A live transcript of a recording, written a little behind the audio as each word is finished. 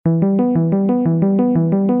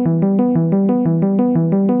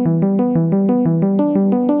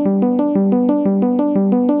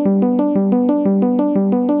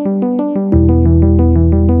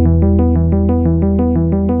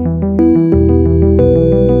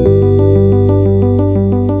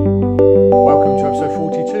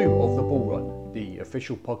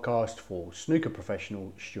official podcast for snooker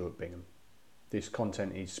professional Stuart Bingham. This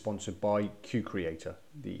content is sponsored by Cue Creator,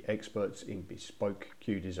 the experts in bespoke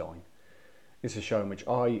cue design. It's a show in which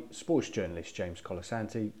I, sports journalist James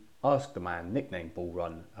Colasanti, ask the man nicknamed Ball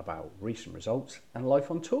Run about recent results and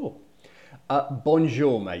life on tour.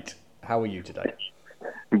 Bonjour, mate. How are you today?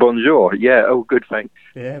 Bonjour. Yeah, oh, good, thanks.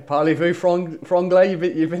 Yeah, parlez-vous franglais?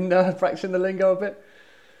 You've been practicing the lingo a bit?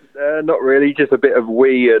 Not really, just a bit of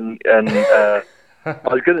we and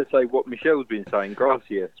I was going to say what Michelle's been saying,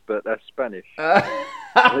 gracias, but that's Spanish. She's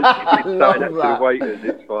I been love saying that to the that. waiters.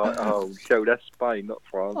 It's like, oh, Michelle, that's Spain, not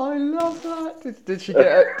France. I love that. Did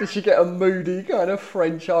she get a moody kind of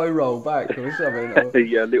French eye roll back or something? Or...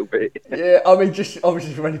 Yeah, a little bit. Yeah, I mean, just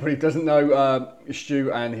obviously for anybody who doesn't know,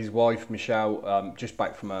 Stu and his wife Michelle just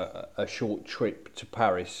back from a short trip to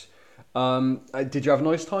Paris. Did you have a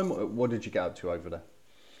nice time? What did you get up to over there?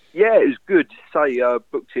 Yeah, it was good. Say,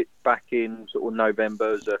 booked it back in sort of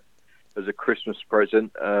November as a Christmas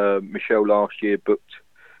present. Michelle last year booked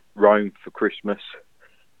Rome for Christmas.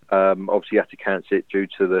 Obviously had to cancel it due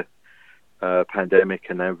to the pandemic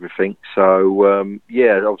and everything. So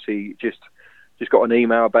yeah, obviously just got an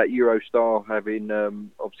email about Eurostar having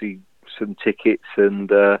obviously some tickets, and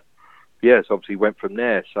yeah, so obviously went from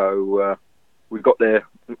there. So we got there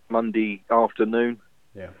Monday afternoon.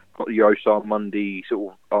 Yeah. Got the Eurostar Monday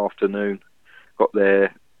sort of afternoon. Got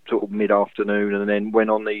there sort of mid-afternoon, and then went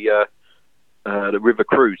on the river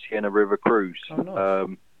cruise, Sienna River Cruise, Oh,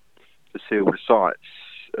 nice. to see all the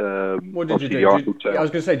sites. What did you do? I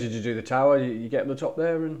was going to say, did you do the tower? You get on the top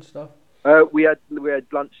there and stuff? We had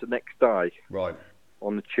lunch the next day, right,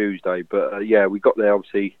 on the Tuesday. But yeah, we got there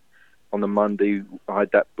obviously on the Monday. I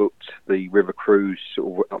had that booked, the river cruise,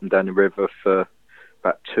 sort of up and down the river for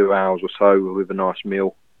about 2 hours or so with a nice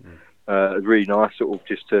meal. It was really nice, sort of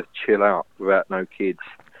just to chill out without no kids.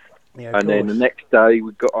 Yeah, and then the next day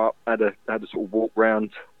we got up, had a sort of walk round,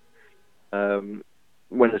 went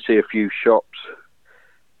to see a few shops,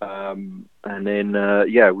 and then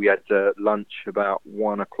yeah, we had lunch about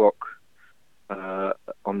 1 o'clock on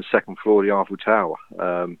the second floor of the Eiffel Tower.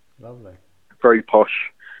 Lovely. Very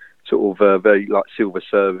posh, sort of very like silver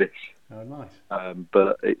service. Oh, nice.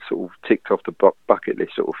 But it sort of ticked off the bucket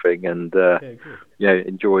list sort of thing, and yeah,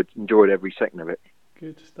 enjoyed every second of it.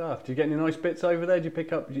 Good stuff. Do you get any nice bits over there? Do you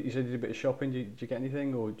pick up? You said you did a bit of shopping. Did you get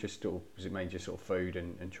anything, or just sort of, was it mainly just sort of food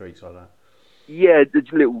and treats like that? Yeah, there's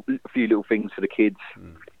a few little things for the kids,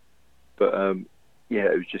 but yeah,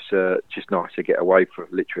 it was just nice to get away for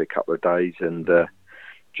literally a couple of days and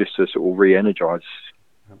just to sort of re-energise.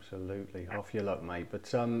 Absolutely, off your luck, mate.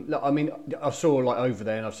 But look, I mean, I saw like over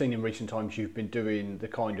there, and I've seen in recent times you've been doing the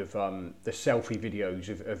kind of the selfie videos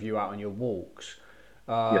of you out on your walks.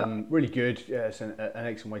 Really good. Yeah, it's an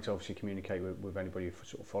excellent way to obviously communicate with anybody who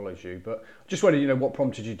sort of follows you. But just wondered, what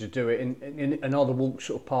prompted you to do it, in another walk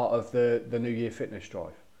sort of part of the New Year fitness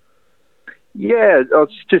drive? Yeah,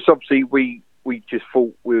 it's just obviously we just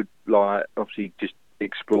thought we'd like obviously just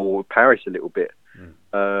explore Paris a little bit.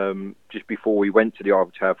 Just before we went to the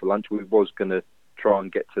Eiffel Tower for lunch, we was going to try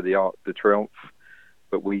and get to the Arc de Triomphe,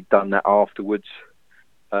 but we'd done that afterwards.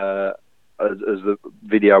 As the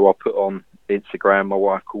video I put on Instagram, my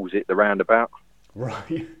wife calls it the roundabout.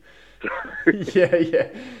 Right. Yeah.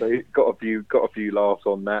 So got a few laughs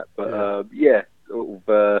on that, but yeah, sort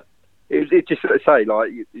of, it's just to say,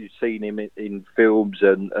 like you've seen him in films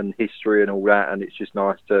and history and all that, and it's just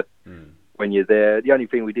nice to when you're there. The only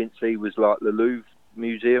thing we didn't see was like the Louvre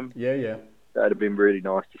Museum. Yeah. That'd have been really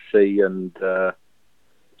nice to see, and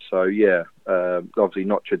so yeah, obviously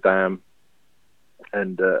Notre Dame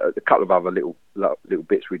and a couple of other little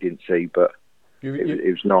bits we didn't see, but it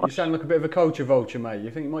was nice. You sound like a bit of a culture vulture, mate. You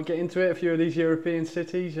think you might get into it, a few of these European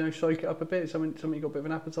cities, soak it up a bit, something you got a bit of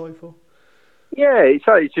an appetite for? Yeah,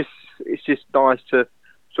 it's just nice to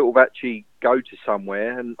sort of actually go to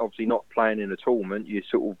somewhere, and obviously not playing in a tournament, you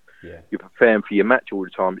sort of you're preparing for your match all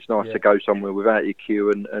the time. It's nice to go somewhere without your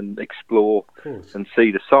cue and explore and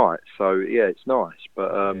see the sights. So yeah, it's nice.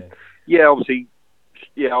 But yeah, obviously,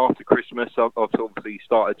 after Christmas, I've obviously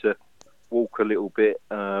started to walk a little bit.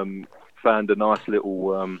 Found a nice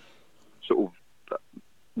little sort of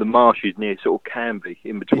the marshes near sort of Canby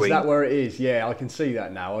in between. Is that where it is? Yeah, I can see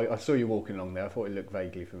that now. I saw you walking along there. I thought it looked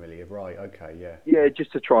vaguely familiar. Right, okay, yeah. Yeah,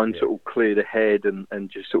 just to try and sort of clear the head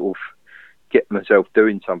and just sort of get myself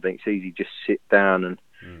doing something. It's easy just sit down and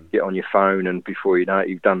get on your phone, and before you know it,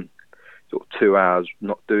 you've done sort of 2 hours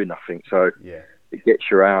not doing nothing. So it gets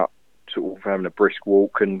you out, sort of having a brisk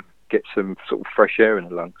walk and get some sort of fresh air in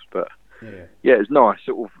the lungs. But yeah, it's nice.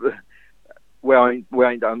 Sort of we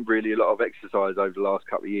ain't done really a lot of exercise over the last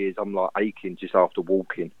couple of years. I'm like aching just after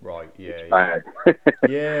walking. Right. Yeah. It's Yeah. bad.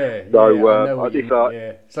 Yeah. So I know what you mean. like,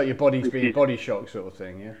 Yeah. It's like your body's this being is body shock sort of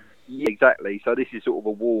thing. Yeah. yeah, exactly. So this is sort of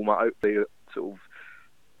a warm up. Hopefully, sort of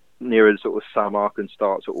nearer the sort of summer, I can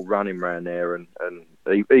start sort of running around there and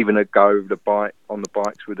even go over the bike on the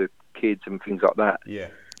bikes with the kids and things like that. Yeah.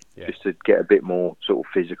 Yeah. Just to get a bit more sort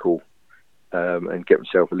of physical and get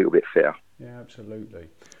myself a little bit fitter. Yeah, absolutely.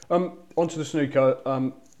 Onto the snooker.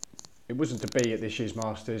 It wasn't to be at this year's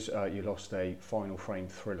Masters. You lost a final frame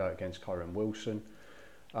thriller against Kyron Wilson.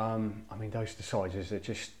 I mean, those deciders,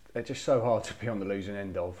 they're just so hard to be on the losing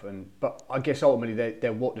end of. But I guess ultimately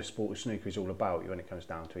they're what the sport of snooker is all about when it comes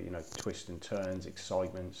down to it. You know, twists and turns,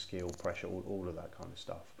 excitement, skill, pressure, all of that kind of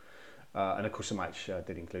stuff. And of course, the match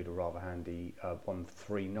did include a rather handy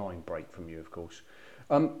 1-3-9 break from you, of course.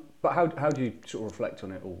 But how do you sort of reflect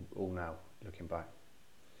on it all now, looking back?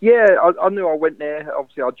 Yeah, I knew I went there.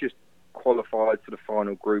 Obviously, I just qualified for the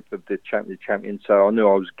final group of the champions, so I knew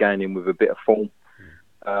I was gaining with a bit of form.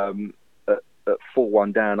 At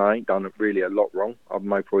 4-1 down, I ain't done really a lot wrong. I've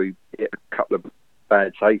probably hit a couple of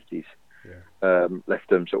bad safeties, left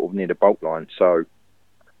them sort of near the bolt line. So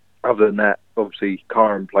other than that, obviously,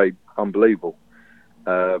 Kyron played unbelievable.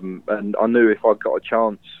 And I knew if I got a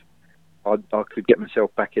chance, I could get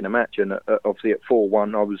myself back in a match. And obviously at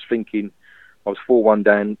 4-1, I was thinking I was 4-1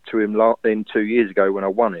 down to him in 2 years ago when I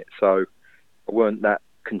won it. So I weren't that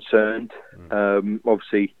concerned.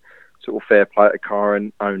 Obviously, sort of fair play to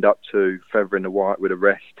Kyron, owned up to feathering the white with a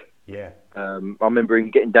rest. Yeah. I remember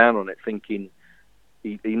him getting down on it, thinking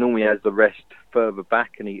he normally has the rest further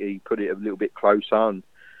back, and he put it a little bit closer. And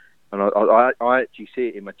I actually see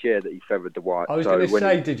it in my chair that he feathered the white. I was going to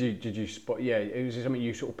say, did you spot? Yeah, it was something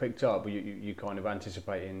you sort of picked up. Were you kind of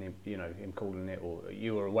anticipating him, him calling it, or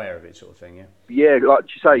you were aware of it, sort of thing? Yeah. Yeah, like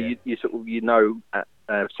you say, you sort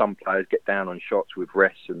of some players get down on shots with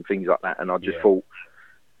rests and things like that, and I just thought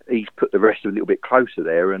he's put the rest a little bit closer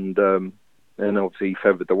there, and obviously he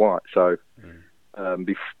feathered the white. So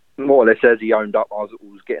more or less as he owned up, I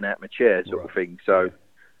was getting out of my chair, sort of thing. So.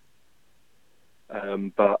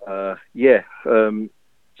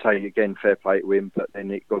 Say again, fair play to him, but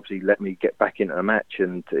then it obviously let me get back into the match,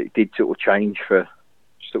 and it did sort of change for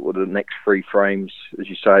sort of the next 3 frames, as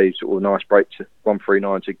you say, sort of a nice break to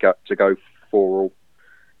 1-3-9 to go 4-all.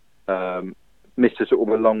 Missed a sort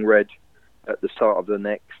of a long red at the start of the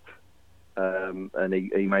next, and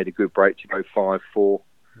he made a good break to go 5-4,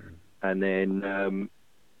 and then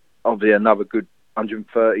obviously another good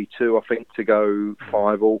 132, I think, to go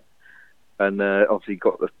 5-all. And obviously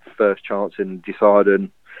got the first chance in the decider, and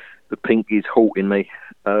the pink is halting me.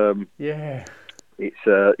 It's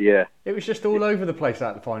It was just all over the place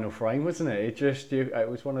that final frame, wasn't it? It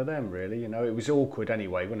was one of them, really. It was awkward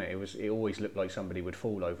anyway, wasn't it? It always looked like somebody would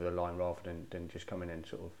fall over the line rather than just come in and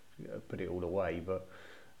sort of put it all away. But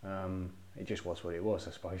it just was what it was,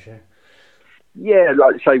 I suppose. Yeah. Yeah,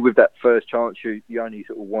 like I say, with that first chance, you only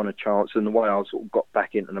sort of want a chance, and the way I sort of got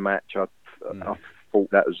back into the match, I thought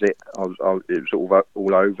that was it. It was sort of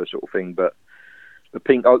all over, sort of thing. But the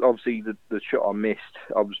pink, obviously, the shot I missed,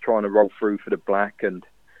 I was trying to roll through for the black, and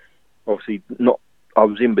obviously not. I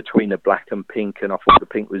was in between the black and pink, and I thought the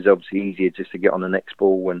pink was obviously easier just to get on the next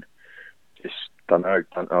ball, and just I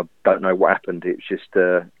don't know what happened. It's just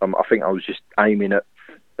I think I was just aiming at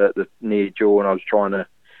the near jaw, and I was trying to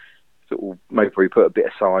sort of maybe put a bit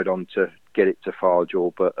of side on to get it to far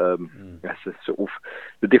jaw, but that's the sort of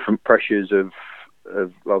the different pressures of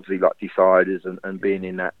obviously like deciders and being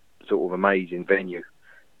in that sort of amazing venue,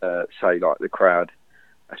 say like the crowd.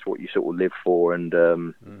 That's what you sort of live for, and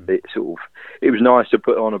it was nice to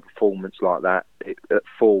put on a performance like that. At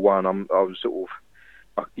 4-1, I was sort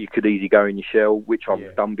of, you could easily go in your shell, which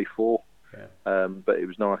I've done before. But it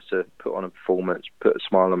was nice to put on a performance, put a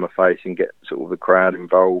smile on my face, and get sort of the crowd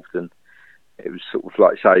involved. And it was sort of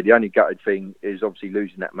like I say, the only gutted thing is obviously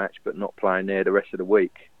losing that match, but not playing there the rest of the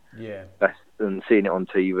week. Yeah, and seeing it on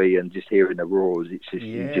TV and just hearing the roars. It's just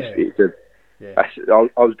I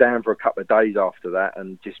was down for a couple of days after that,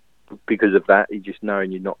 and just because of that, you just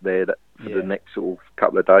knowing you're not there for the next sort of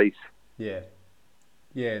couple of days. Yeah,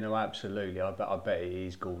 no, absolutely. I bet it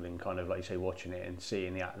is galling, kind of like you say, watching it and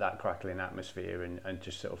seeing that crackling atmosphere and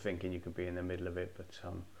just sort of thinking you could be in the middle of it.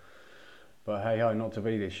 But hey, not to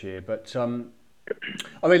be this year. But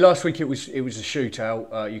I mean, last week it was a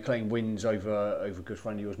shootout. You claimed wins over a good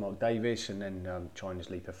friend of yours, Mark Davis, and then China's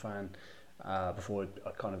Li Pefan before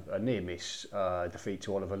a kind of a near miss defeat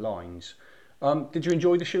to Oliver Lines. Did you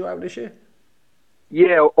enjoy the shootout this year?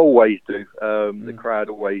 Yeah, always do. The crowd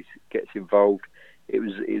always gets involved. It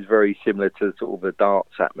was very similar to sort of the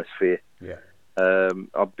darts atmosphere. Yeah.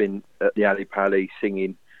 I've been at the Alley Pally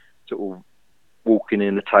singing, sort of walking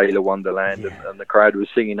in the Taylor Wonderland, Yeah. and the crowd was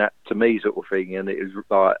singing that to me, sort of thing, and it was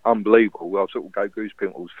like unbelievable. I sort of go goose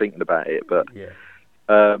pimples thinking about it, but Yeah.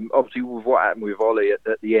 obviously with what happened with Ollie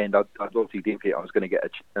at the end, I obviously didn't think I was going to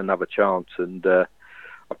get another chance, and I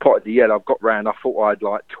potted the yellow. I've got round. I thought I had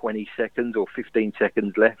like 20 seconds or 15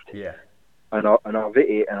 seconds left, Yeah. and I've hit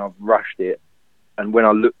it and I've rushed it. And when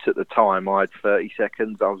I looked at the time, I had 30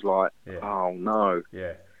 seconds. I was like, oh no.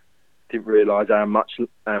 Yeah. Didn't realise how much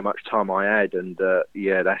time I had, and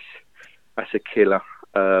that's a killer.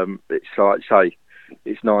 It's like say,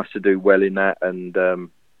 it's nice to do well in that, and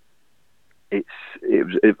it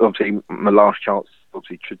was obviously my last chance,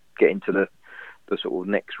 obviously, to get into the sort of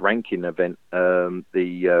next ranking event,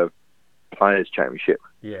 the Players Championship.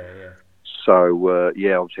 Yeah. Yeah. So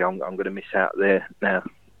obviously I'm going to miss out there now,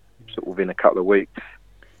 sort of in a couple of weeks.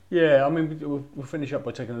 Yeah, I mean, we'll finish up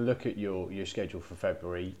by taking a look at your schedule for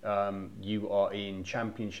February. You are in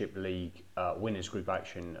Championship League Winners Group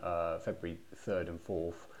Action February 3rd and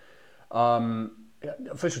 4th.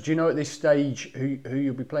 First of all, do you know at this stage who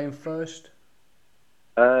you'll be playing first?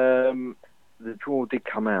 The draw did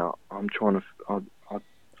come out. I'm trying to.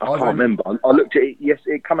 I can't remember. I looked at it. Yes,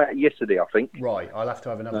 it came out yesterday, I think. Right, I'll have to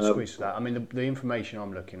have another squiz for that. I mean, the information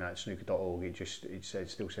I'm looking at, snooker.org, it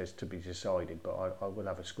still says to be decided, but I will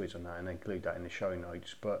have a squiz on that and include that in the show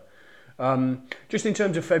notes. But just in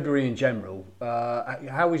terms of February in general,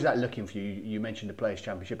 how is that looking for you? You mentioned the Players'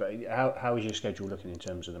 Championship, but how is your schedule looking in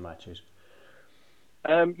terms of the matches?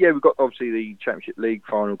 We've got obviously the Championship League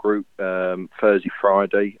final group Thursday,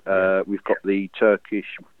 Friday. We've got the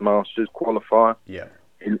Turkish Masters qualifier. Yeah.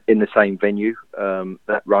 In the same venue.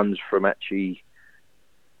 That runs from actually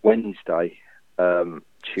Wednesday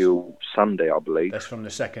till Sunday, I believe. That's from the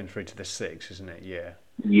 2nd through to the 6th, isn't it? Yeah.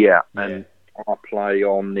 Yeah, and I play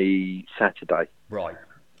on the Saturday. Right.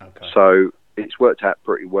 Okay. So it's worked out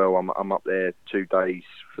pretty well. I'm up there 2 days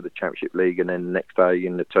for the Championship League, and then the next day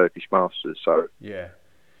in the Turkish Masters. So yeah.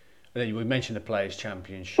 And then we mentioned the Players'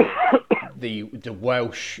 Championship. The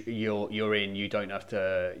Welsh you're in, you don't have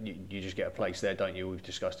to. You just get a place there, don't you? We've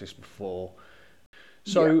discussed this before.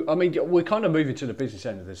 So I mean, we're kind of moving to the business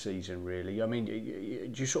end of the season, really. I mean,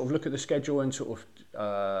 do you sort of look at the schedule and sort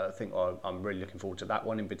of think, "Oh, I'm really looking forward to that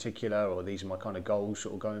one in particular," or these are my kind of goals,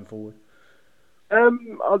 sort of going forward?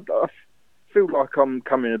 I feel like I'm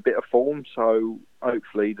coming in a bit of form, so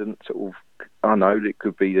hopefully, then sort of, I know it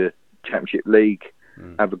could be the Championship League.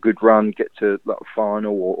 Have a good run, get to like a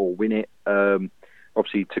final or win it.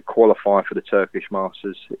 Obviously, to qualify for the Turkish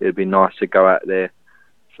Masters, it'd be nice to go out there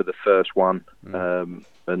for the first one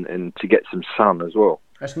and to get some sun as well.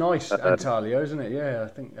 That's nice, Antalya, isn't it? Yeah, I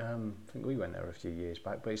think we went there a few years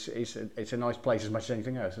back, but it's a nice place as much as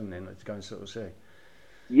anything else, isn't it? To go and sort of see.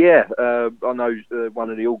 Yeah, I know one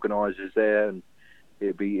of the organisers there, and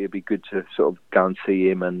it'd be good to sort of go and see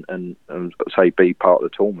him and say be part of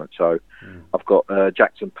the tournament. So I've got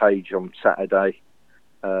Jackson Page on Saturday.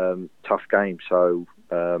 Tough game. So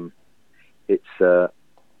it's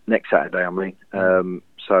next Saturday, I mean.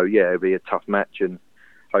 So yeah, it'll be a tough match, and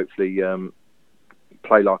hopefully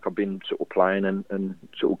play like I've been sort of playing and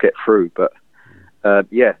sort of get through. But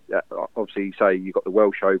obviously, say you've got the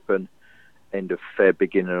Welsh Open end of Feb,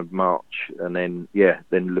 beginning of March, and then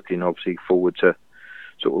looking obviously forward to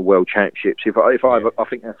sort of World Championships. If I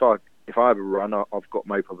have a run, I've got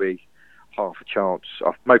maybe probably half a chance.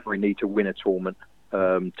 I maybe probably need to win a tournament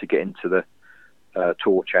to get into the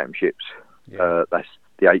Tour Championships. Yeah. That's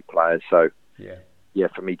the 8 players. So yeah,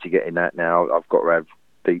 for me to get in that now, I've got to have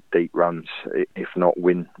deep runs. If not,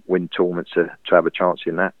 win tournaments to have a chance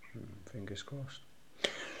in that. Fingers crossed.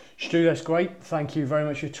 Stu, that's great. Thank you very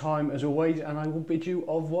much for your time as always, and I will bid you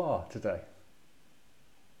au revoir today.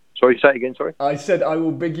 Sorry, say it again, sorry? I said I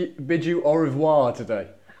will bid you au revoir today.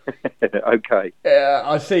 Okay.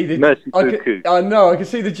 I see the. Merci beaucoup. I know. I can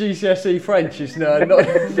see the GCSE French is not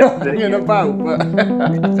hanging about, but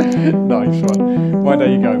nice one. Well, there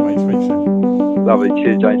you go, mate. Speak soon. Lovely.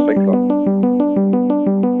 Cheers, James. Thanks a lot.